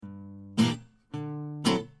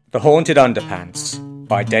The Haunted Underpants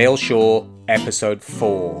by Dale Shaw, Episode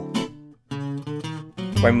 4.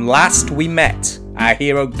 When last we met, our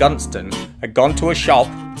hero Gunston had gone to a shop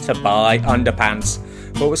to buy underpants,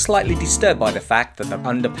 but was slightly disturbed by the fact that the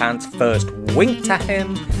underpants first winked at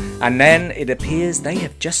him, and then it appears they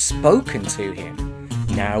have just spoken to him.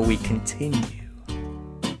 Now we continue.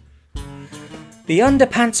 The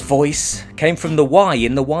underpants' voice came from the Y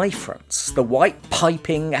in the Y fronts, the white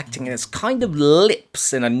piping acting as kind of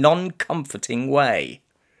lips in a non-comforting way.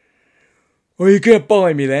 "Are you going to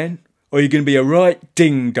buy me then? Or are you going to be a right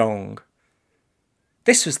ding-dong?"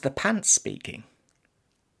 This was the pants speaking.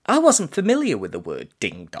 I wasn't familiar with the word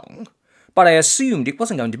ding-dong, but I assumed it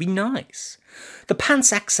wasn't going to be nice. The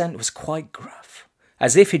pants accent was quite gruff,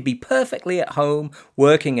 as if he'd be perfectly at home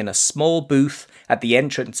working in a small booth at the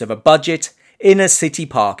entrance of a budget in a city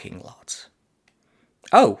parking lot.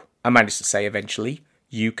 "Oh," I managed to say eventually,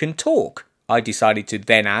 "you can talk," I decided to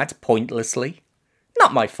then add pointlessly.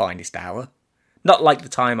 Not my finest hour. Not like the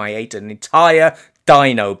time I ate an entire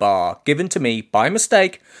dino bar given to me by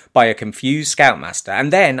mistake by a confused scoutmaster,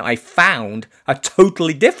 and then I found a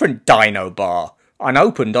totally different dino bar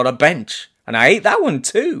unopened on a bench, and I ate that one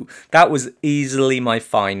too. That was easily my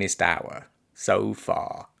finest hour so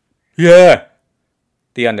far. "Yeah,"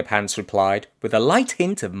 the underpants replied, with a light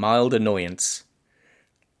hint of mild annoyance.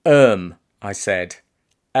 I said.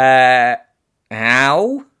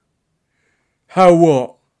 How? "How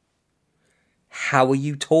what?" "How are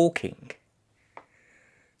you talking?"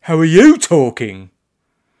 "How are you talking?"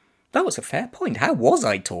 That was a fair point. How was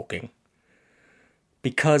I talking?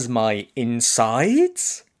 "Because my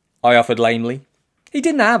insides?" I offered lamely. He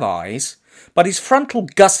didn't have eyes, but his frontal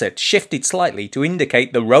gusset shifted slightly to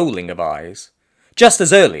indicate the rolling of eyes. Just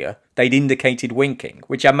as earlier, they'd indicated winking,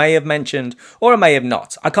 which I may have mentioned, or I may have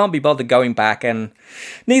not. I can't be bothered going back, and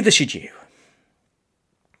neither should you.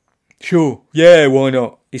 "Sure, yeah, why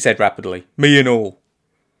not?" he said rapidly. "Me and all."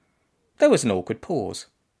 There was an awkward pause.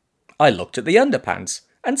 I looked at the underpants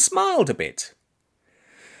and smiled a bit.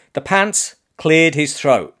 The pants cleared his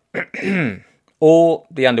throat, or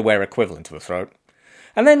the underwear equivalent of a throat,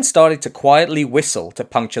 and then started to quietly whistle to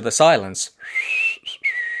puncture the silence.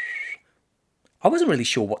 I wasn't really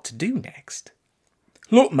sure what to do next.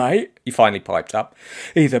 "Look, mate," he finally piped up,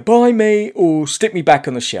 "either buy me or stick me back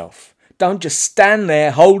on the shelf. Don't just stand there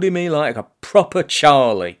holding me like a proper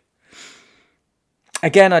Charlie."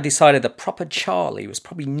 Again, I decided that proper Charlie was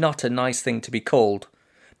probably not a nice thing to be called.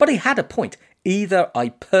 But he had a point. Either I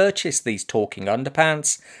purchased these talking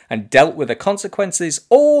underpants and dealt with the consequences,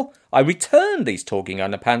 or I returned these talking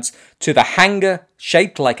underpants to the hanger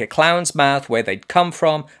shaped like a clown's mouth where they'd come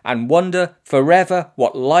from and wonder forever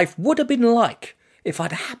what life would have been like if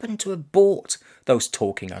I'd happened to have bought those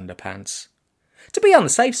talking underpants. To be on the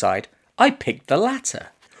safe side, I picked the latter.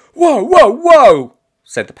 "Whoa, whoa, whoa,"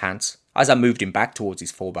 said the pants, as I moved him back towards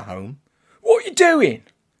his former home. "What are you doing?"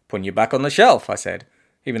 "Putting you back on the shelf," I said.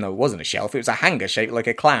 Even though it wasn't a shelf, it was a hanger shaped like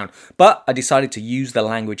a clown. But I decided to use the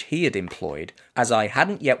language he had employed, as I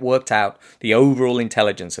hadn't yet worked out the overall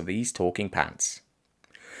intelligence of these talking pants.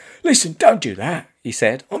 "Listen, don't do that," he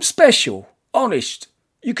said. "I'm special. Honest.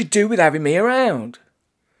 You could do with having me around."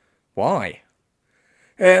 "Why?"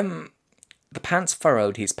 The pants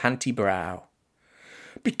furrowed his panty brow.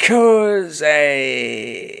 "Because,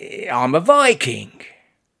 I'm a Viking."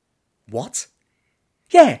 "What?"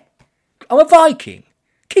 "Yeah, I'm a Viking.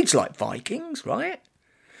 Kids like Vikings, right?"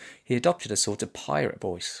 He adopted a sort of pirate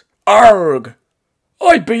voice. "Arg!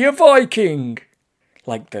 I'd be a Viking."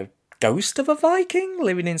 Like the ghost of a Viking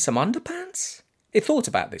living in some underpants? He thought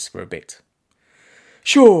about this for a bit.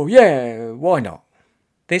 "Sure, yeah, why not?"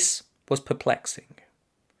 This was perplexing.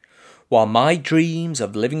 While my dreams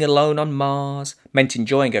of living alone on Mars meant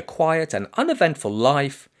enjoying a quiet and uneventful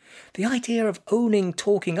life, the idea of owning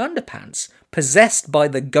talking underpants possessed by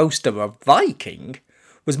the ghost of a Viking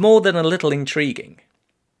was more than a little intriguing.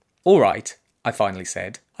 "All right," I finally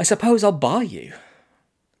said. "I suppose I'll buy you."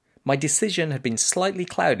 My decision had been slightly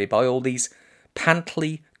clouded by all these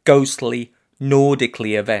pantly, ghostly,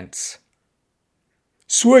 Nordically events.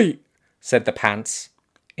 "Sweet," said the pants,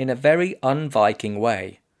 in a very un-Viking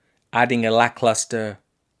way, adding a lackluster,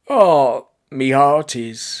 "Oh, me heart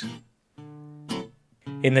is."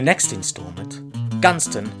 In the next instalment,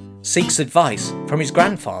 Gunston seeks advice from his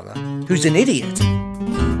grandfather, who's an idiot.